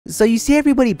So you see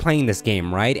everybody playing this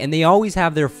game, right? And they always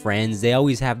have their friends, they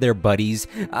always have their buddies.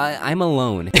 I'm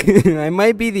alone. I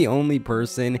might be the only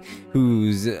person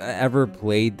who's ever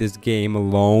played this game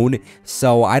alone,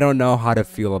 so I don't know how to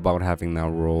feel about having that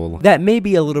role. That may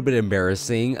be a little bit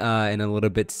embarrassing and a little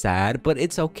bit sad, but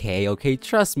it's okay, okay?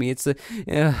 Trust me, it's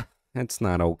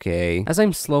not okay. As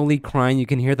I'm slowly crying, you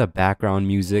can hear the background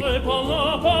music.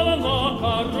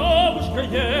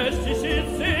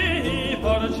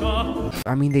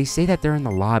 I mean, they say that they're in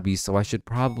the lobby, so I should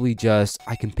probably I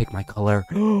can pick my color.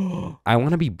 I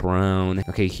want to be brown.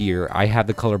 Okay, here, I have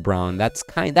the color brown. That's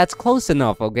close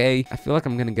enough, okay? I feel like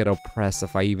I'm gonna get oppressed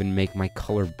if I even make my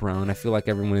color brown. I feel like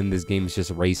everyone in this game is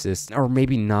just racist. Or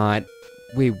maybe not.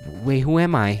 Wait, who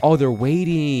am I? Oh, they're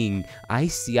waiting. I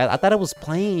see. I thought I was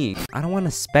playing. I don't want to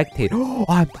spectate. Oh,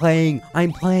 I'm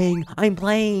playing.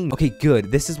 Okay, good.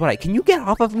 This is what can you get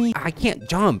off of me? I can't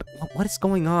jump. What is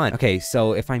going on? Okay,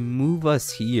 so if I move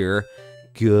us here,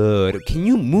 good. Can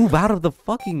you move out of the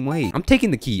fucking way? I'm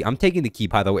taking the key,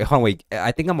 by the way. Hold on, wait.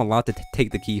 I think I'm allowed to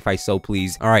take the key if I so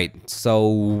please. All right, so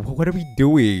what are we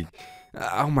doing?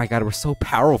 Oh my god, we're so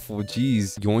powerful.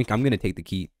 Jeez. Yoink, I'm gonna take the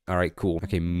key. All right, cool.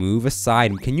 Okay, move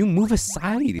aside. Can you move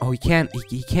aside? Oh, he can't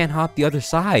hop the other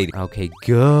side. Okay,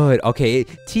 good. Okay,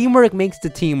 teamwork makes the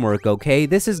teamwork, okay?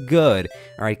 This is good.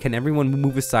 All right, can everyone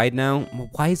move aside now?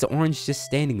 Why is Orange just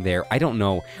standing there? I don't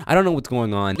know. I don't know what's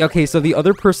going on. Okay, so the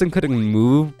other person couldn't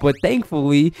move, but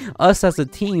thankfully, us as a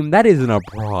team, that isn't a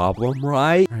problem,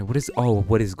 right? All right,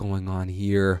 what is going on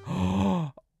here?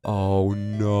 Oh,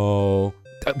 no.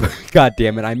 God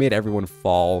damn it, I made everyone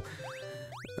fall.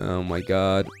 Oh my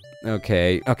god.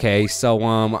 Okay, so,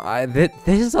 this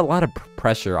is a lot of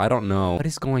pressure. I don't know. What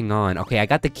is going on? Okay, I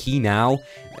got the key now.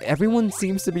 Everyone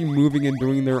seems to be moving and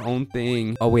doing their own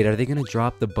thing. Oh, wait, are they gonna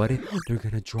drop the button? They're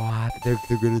gonna drop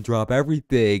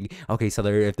everything. Okay, so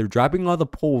if they're dropping all the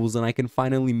poles, then I can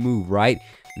finally move, right?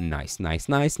 Nice.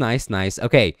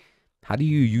 Okay, how do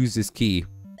you use this key?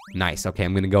 Nice. Okay,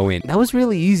 I'm gonna go in. That was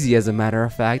really easy, as a matter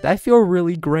of fact. I feel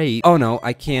really great. Oh no,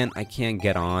 I can't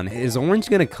get on. Is Orange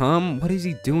gonna come? What is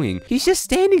he doing? He's just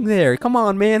standing there. Come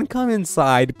on, man, come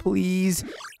inside, please.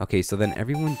 Okay, so then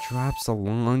everyone drops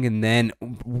along, and then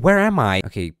where am I?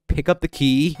 Okay, pick up the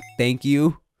key. Thank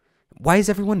you. Why is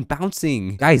everyone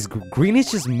bouncing? Guys, Green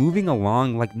is just moving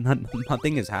along like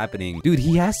nothing is happening. Dude,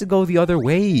 he has to go the other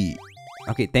way.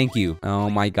 Okay, thank you.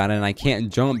 Oh my god, and I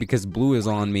can't jump because Blue is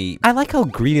on me. I like how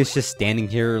Green is just standing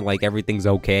here like everything's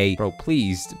okay. Bro,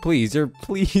 please,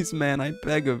 man, I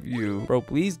beg of you. Bro,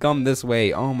 please come this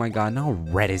way. Oh my god, now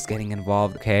Red is getting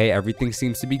involved. Okay, everything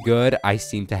seems to be good. I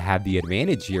seem to have the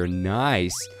advantage here.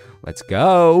 Nice. Let's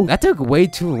go. That took way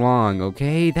too long,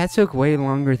 okay? That took way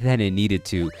longer than it needed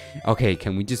to. Okay,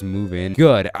 can we just move in?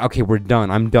 Good. Okay, we're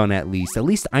done. I'm done at least. At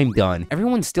least I'm done.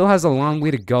 Everyone still has a long way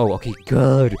to go. Okay,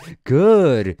 good.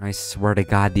 I swear to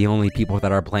God, the only people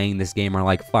that are playing this game are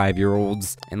like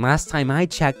 5-year-olds. And last time I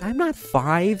checked, I'm not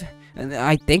 5. And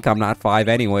I think I'm not 5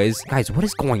 anyways. Guys, what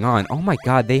is going on? Oh my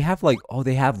god, they have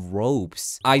they have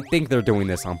ropes. I think they're doing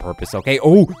this on purpose, okay?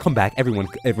 Oh, come back. Everyone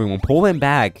pull him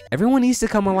back. Everyone needs to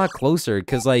come a lot closer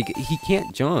because he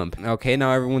can't jump. Okay,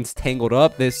 now everyone's tangled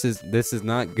up. This is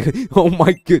not good. Oh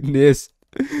my goodness.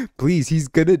 Please, he's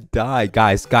gonna die.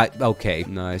 Guys, okay,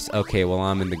 nice. Okay, well,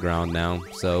 I'm in the ground now,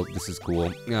 so this is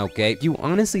cool. Okay, do you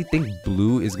honestly think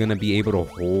Blue is gonna be able to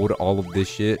hold all of this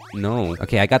shit? No.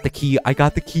 Okay, I got the key.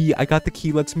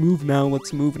 Let's move now,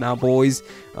 boys.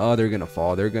 Oh, they're gonna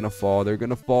fall.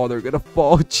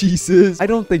 Jesus. I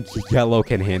don't think Yellow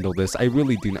can handle this. I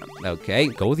really do not. Okay,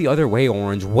 go the other way,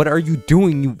 Orange. What are you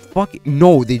doing? You fucking...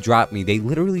 No, they dropped me. They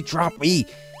literally dropped me.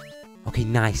 Okay,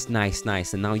 nice.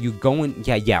 And now you going...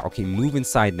 Yeah. Okay, move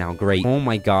inside now. Great. Oh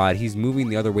my god, he's moving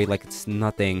the other way like it's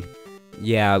nothing.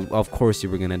 Yeah, of course you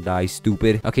were gonna die,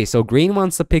 stupid. Okay, so Green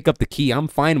wants to pick up the key. I'm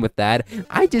fine with that.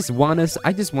 I can't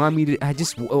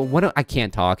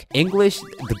talk. English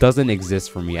doesn't exist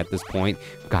for me at this point.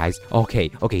 Guys, okay,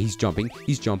 he's jumping.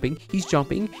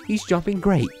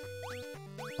 Great.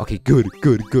 Okay, good.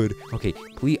 Okay,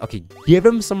 please, okay, give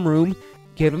him some room.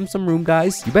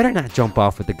 Guys. You better not jump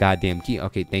off with the goddamn key.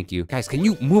 Okay, thank you. Guys, can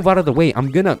you move out of the way? I'm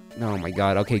gonna... Oh my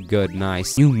god. Okay, good.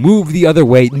 Nice. You move the other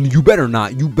way. You better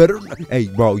not. Hey,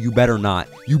 bro, you better not.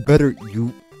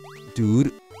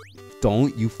 Dude,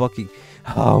 don't you fucking...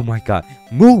 Oh my god.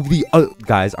 Move the...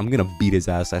 Guys, I'm gonna beat his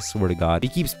ass. I swear to god. If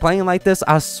he keeps playing like this,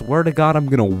 I swear to god, I'm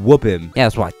gonna whoop him. Yeah,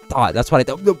 that's what I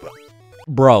thought.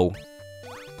 Bro.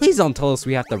 Please don't tell us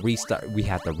we have to restart.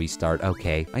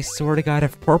 Okay. I swear to god,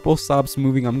 if purple stops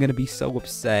moving, I'm gonna be so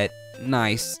upset.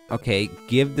 Nice. Okay,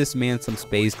 give this man some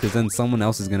space, because then someone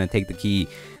else is gonna take the key.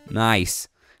 Nice.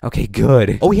 Okay,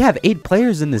 good. Oh, we have 8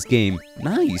 players in this game.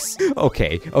 Nice.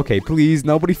 Okay, please,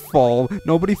 nobody fall.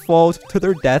 Nobody falls to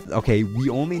their death. Okay, we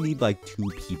only need like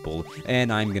 2 people,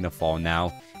 and I'm gonna fall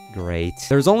now. Great.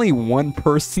 There's only 1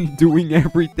 person doing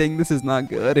everything. This is not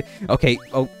good. Okay.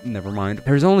 Oh, never mind.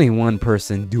 There's only 1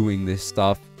 person doing this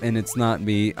stuff, and it's not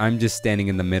me. I'm just standing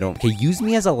in the middle. Okay, use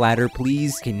me as a ladder,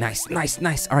 please. Okay, nice.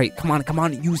 All right, come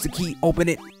on. Use the key. Open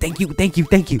it. Thank you.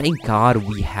 Thank God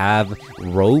we have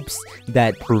ropes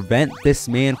that prevent this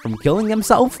man from killing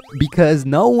himself, because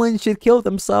no one should kill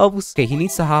themselves. Okay, he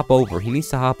needs to hop over.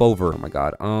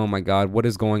 Oh my God. What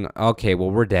is going on? Okay,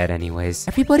 well, we're dead anyways.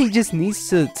 Everybody just needs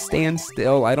to stand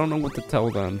still. I don't know what to tell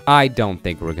them. I don't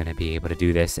think we're gonna be able to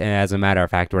do this. And as a matter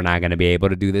of fact, we're not gonna be able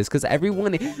to do this because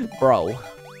everyone, bro,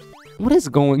 what is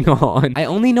going on? I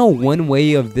only know one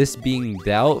way of this being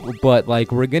dealt, but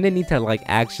like we're gonna need to like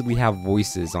actually have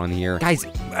voices on here. Guys,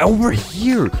 over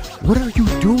here, what are you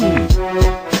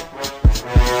doing?